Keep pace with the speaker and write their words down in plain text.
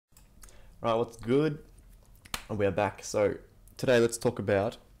Alright, what's good? And we're back. So today let's talk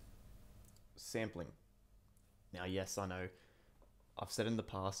about sampling. Now, yes, I know I've said in the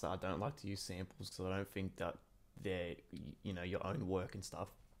past that I don't like to use samples because I don't think that they're, your own work and stuff.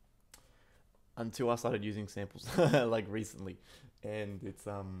 Until I started using samples like recently. And it's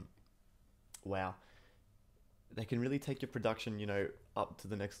wow. They can really take your production, up to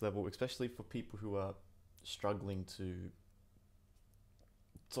the next level, especially for people who are struggling to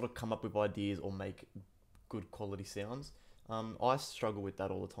sort of come up with ideas or make good quality sounds. I struggle with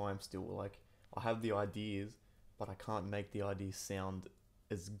that all the time still. Like, I have the ideas, but I can't make the ideas sound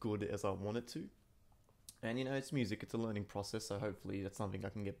as good as I want it to. And it's music, it's a learning process, so hopefully that's something I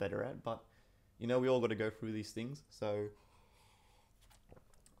can get better at. But we all got to go through these things. So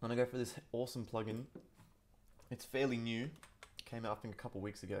I'm gonna go for this awesome plugin. It's fairly new. Came out I think a couple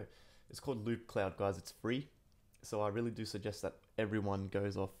weeks ago. It's called Loopcloud, guys. It's free. So I really do suggest that everyone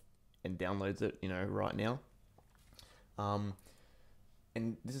goes off and downloads it, right now.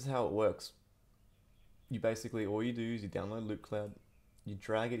 And this is how it works. You basically, all you do is you download Loopcloud, you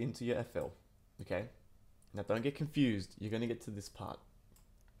drag it into your FL, okay? Now don't get confused, you're gonna get to this part.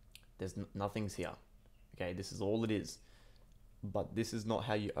 There's nothing's here, okay? This is all it is. But this is not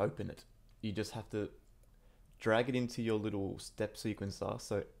how you open it. You just have to drag it into your little step sequencer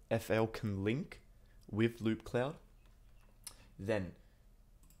so FL can link with Loopcloud. Then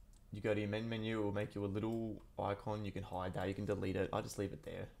you go to your main menu, it will make you a little icon. You can hide that, you can delete it. I just leave it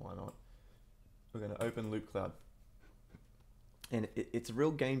there, why not? We're going to open Loopcloud. And it's a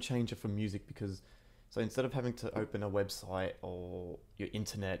real game changer for music because, so instead of having to open a website or your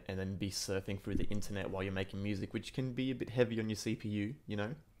internet and then be surfing through the internet while you're making music, which can be a bit heavy on your CPU,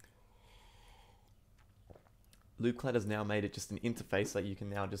 Loopcloud has now made it just an interface that you can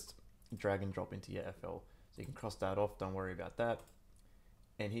now just drag and drop into your FL. So you can cross that off, don't worry about that.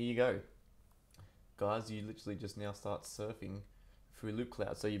 And here you go. Guys, you literally just now start surfing through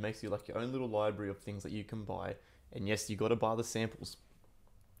Loopcloud. So it makes you like your own little library of things that you can buy. And yes, you got to buy the samples.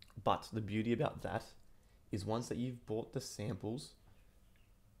 But the beauty about that is once that you've bought the samples,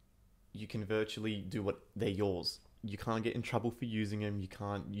 you can virtually do what they're yours. You can't get in trouble for using them.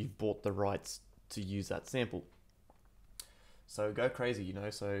 You've bought the rights to use that sample. So go crazy,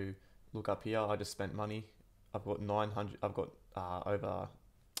 so look up here, I just spent money. I've got over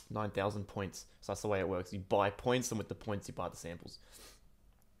 9,000 points. So that's the way it works. You buy points, and with the points you buy the samples.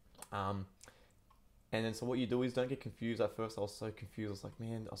 And then so what you do is don't get confused. At first I was so confused. I was like,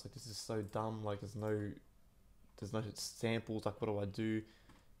 man, this is so dumb. Like there's no samples. Like what do I do?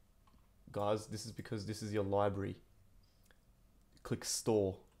 Guys, this is because this is your library. Click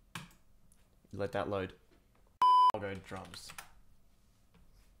store. Let that load. I'll go drums.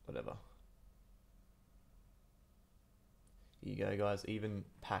 Whatever. Here you go, guys. Even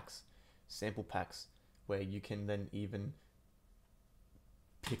packs, sample packs, where you can then even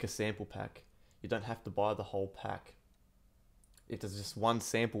pick a sample pack. You don't have to buy the whole pack. If there's just one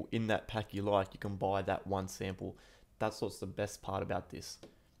sample in that pack you like, you can buy that one sample. That's what's the best part about this.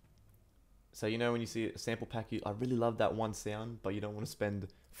 So when you see a sample pack, I really love that one sound, but you don't want to spend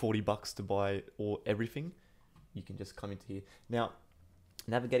 $40 to buy everything. You can just come into here. Now,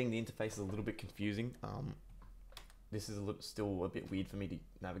 navigating the interface is a little bit confusing. This is still a bit weird for me to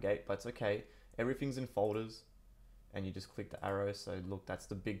navigate, but it's okay. Everything's in folders, and you just click the arrow. So look, that's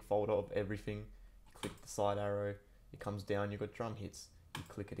the big folder of everything. You click the side arrow, it comes down, you've got drum hits. You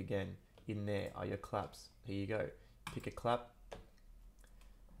click it again. In there are your claps. Here you go. Pick a clap.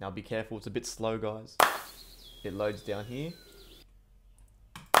 Now be careful, it's a bit slow, guys. It loads down here.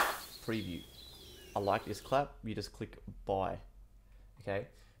 Preview. I like this clap, you just click buy. Okay.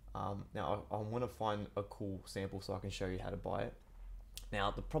 Now I want to find a cool sample so I can show you how to buy it. Now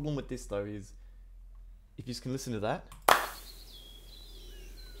the problem with this though is, if you just can listen to that,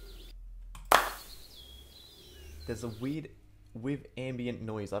 there's a weird with ambient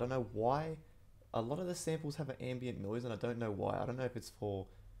noise. I don't know why. A lot of the samples have an ambient noise and I don't know why. I don't know if it's for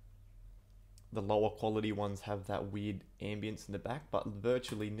the lower quality ones have that weird ambience in the back, but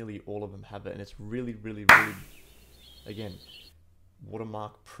virtually nearly all of them have it, and it's really, really, really, again,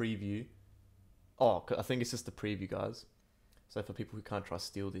 watermark preview. Oh, I think it's just the preview, guys. So for people who can't try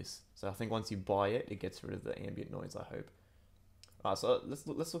steal this. So I think once you buy it, it gets rid of the ambient noise, I hope. Alright, so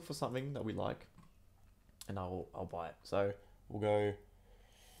let's look for something that we like, and I'll buy it. So we'll go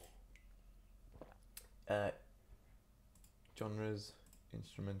genres,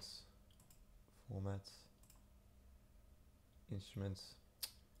 instruments, formats, instruments.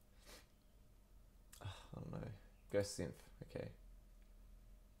 I don't know. Go synth. Okay.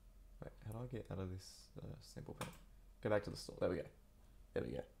 Wait, how do I get out of this sample pack? Go back to the store. There we go. There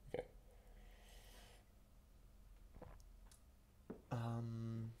we go. Okay.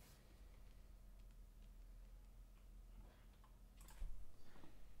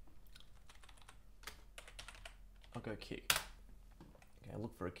 kick. Okay,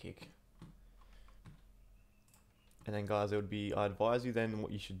 look for a kick. And then guys, I advise you then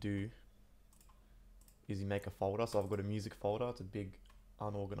what you should do is you make a folder. So I've got a music folder. It's a big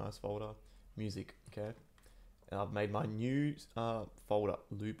unorganized folder. Music, okay? And I've made my new folder,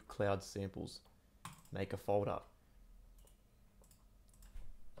 Loopcloud samples. Make a folder.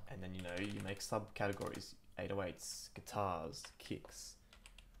 And then, you know, you make subcategories. 808s, guitars, kicks.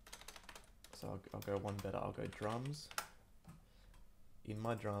 So I'll go one better. I'll go drums. In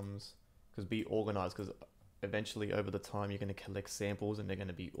my drums, because be organized, because eventually over the time you're going to collect samples and they're going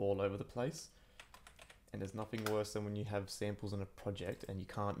to be all over the place. And there's nothing worse than when you have samples in a project and you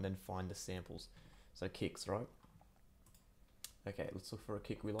can't then find the samples. So kicks, right? Okay, let's look for a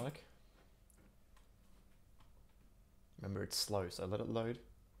kick we like. Remember, it's slow, so let it load.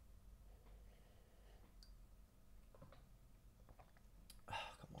 Oh,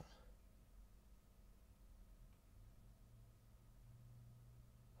 come on.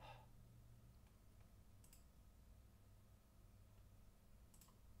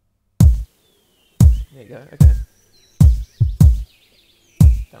 There you go, okay.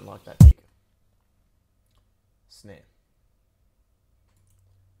 Don't like that kick. Snare.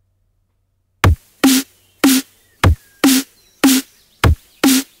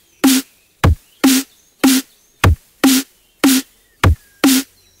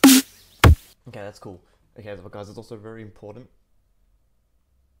 Okay, that's cool. Okay, but guys, it's also very important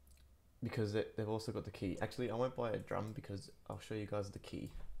because they've also got the key. Actually, I won't buy a drum because I'll show you guys the key.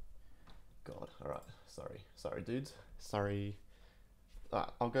 God, alright, sorry dudes, sorry.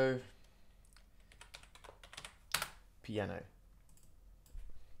 I'll go piano.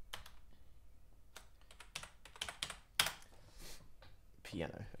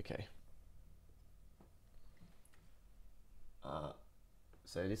 Piano, okay.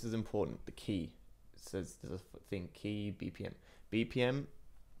 So this is important, the key. It says there's a thing, key, BPM. BPM,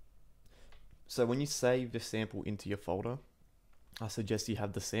 so when you save the sample into your folder, I suggest you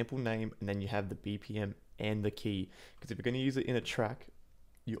have the sample name and then you have the BPM and the key. Because if you're going to use it in a track,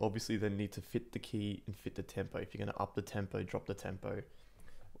 you obviously then need to fit the key and fit the tempo. If you're going to up the tempo, drop the tempo,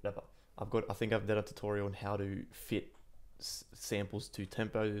 whatever. I think I've done a tutorial on how to fit samples to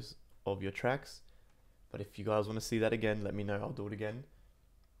tempos of your tracks. But if you guys want to see that again, let me know, I'll do it again.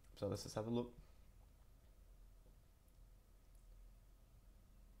 So let's just have a look.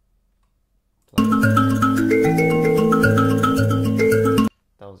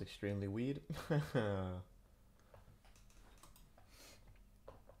 That was extremely weird.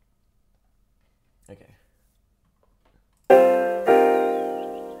 Okay.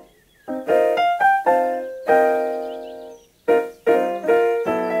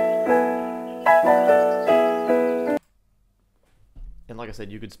 And like I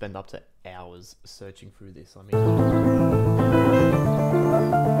said, you could spend up to hours searching through this. I mean,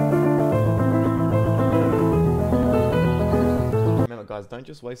 remember guys, don't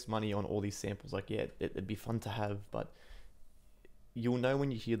just waste money on all these samples. Like, yeah, it'd be fun to have, but you'll know when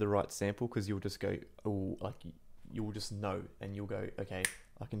you hear the right sample because you'll just go, oh, like you'll just know and you'll go, okay,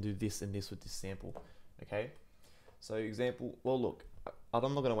 I can do this and this with this sample. Okay, so example, well look, I'm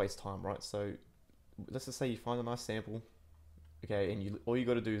not going to waste time, right? So let's just say you find a nice sample. Okay, and all you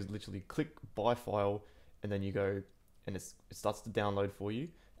got to do is literally click buy file, and then you go, and it starts to download for you,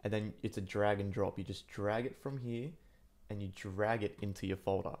 and then it's a drag and drop. You just drag it from here, and you drag it into your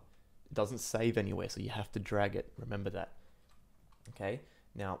folder. It doesn't save anywhere, so you have to drag it. Remember that. Okay,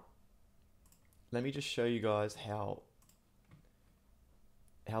 now let me just show you guys how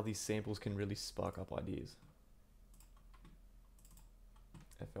these samples can really spark up ideas.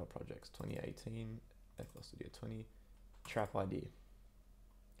 FL Projects 2018, FL Studio 20. Trap idea.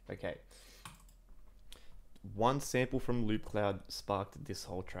 Okay. One sample from Loopcloud sparked this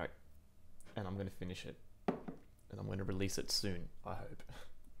whole track, and I'm going to finish it, and I'm going to release it soon, I hope.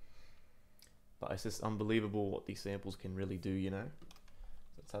 But it's just unbelievable what these samples can really do, you know?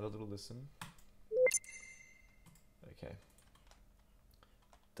 Let's have a little listen. Okay.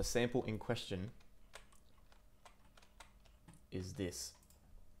 The sample in question is this.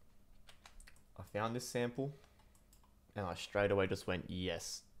 I found this sample, and I straight away just went,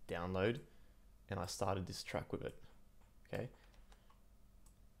 yes, download. And I started this track with it. Okay.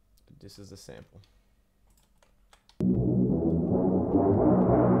 This is the sample. So do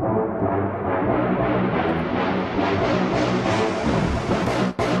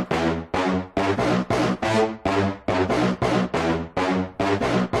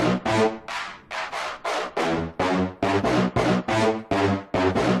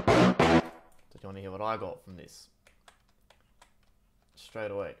you want to hear what I got from this?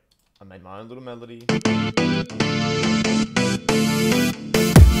 Straight away. I made my own little melody.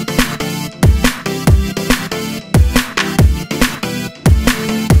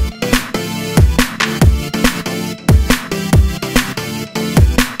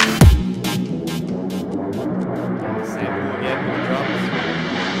 Sample again with the drums.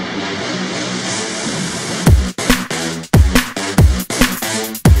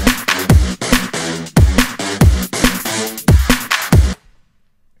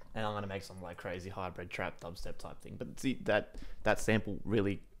 And I'm gonna make some like crazy hybrid trap dubstep type thing. But see, that sample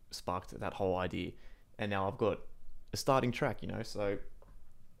really sparked that whole idea, and now I've got a starting track, you know. So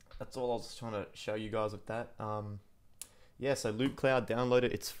that's all I was trying to show you guys with that. Yeah, so Loopcloud, download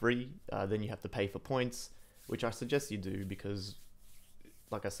it. It's free. Then you have to pay for points, which I suggest you do because,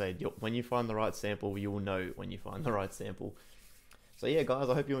 like I said, when you find the right sample, you will know when you find the right sample. So yeah, guys,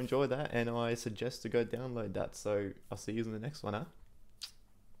 I hope you enjoyed that, and I suggest to go download that. So I'll see you in the next one, huh?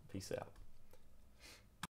 Peace out.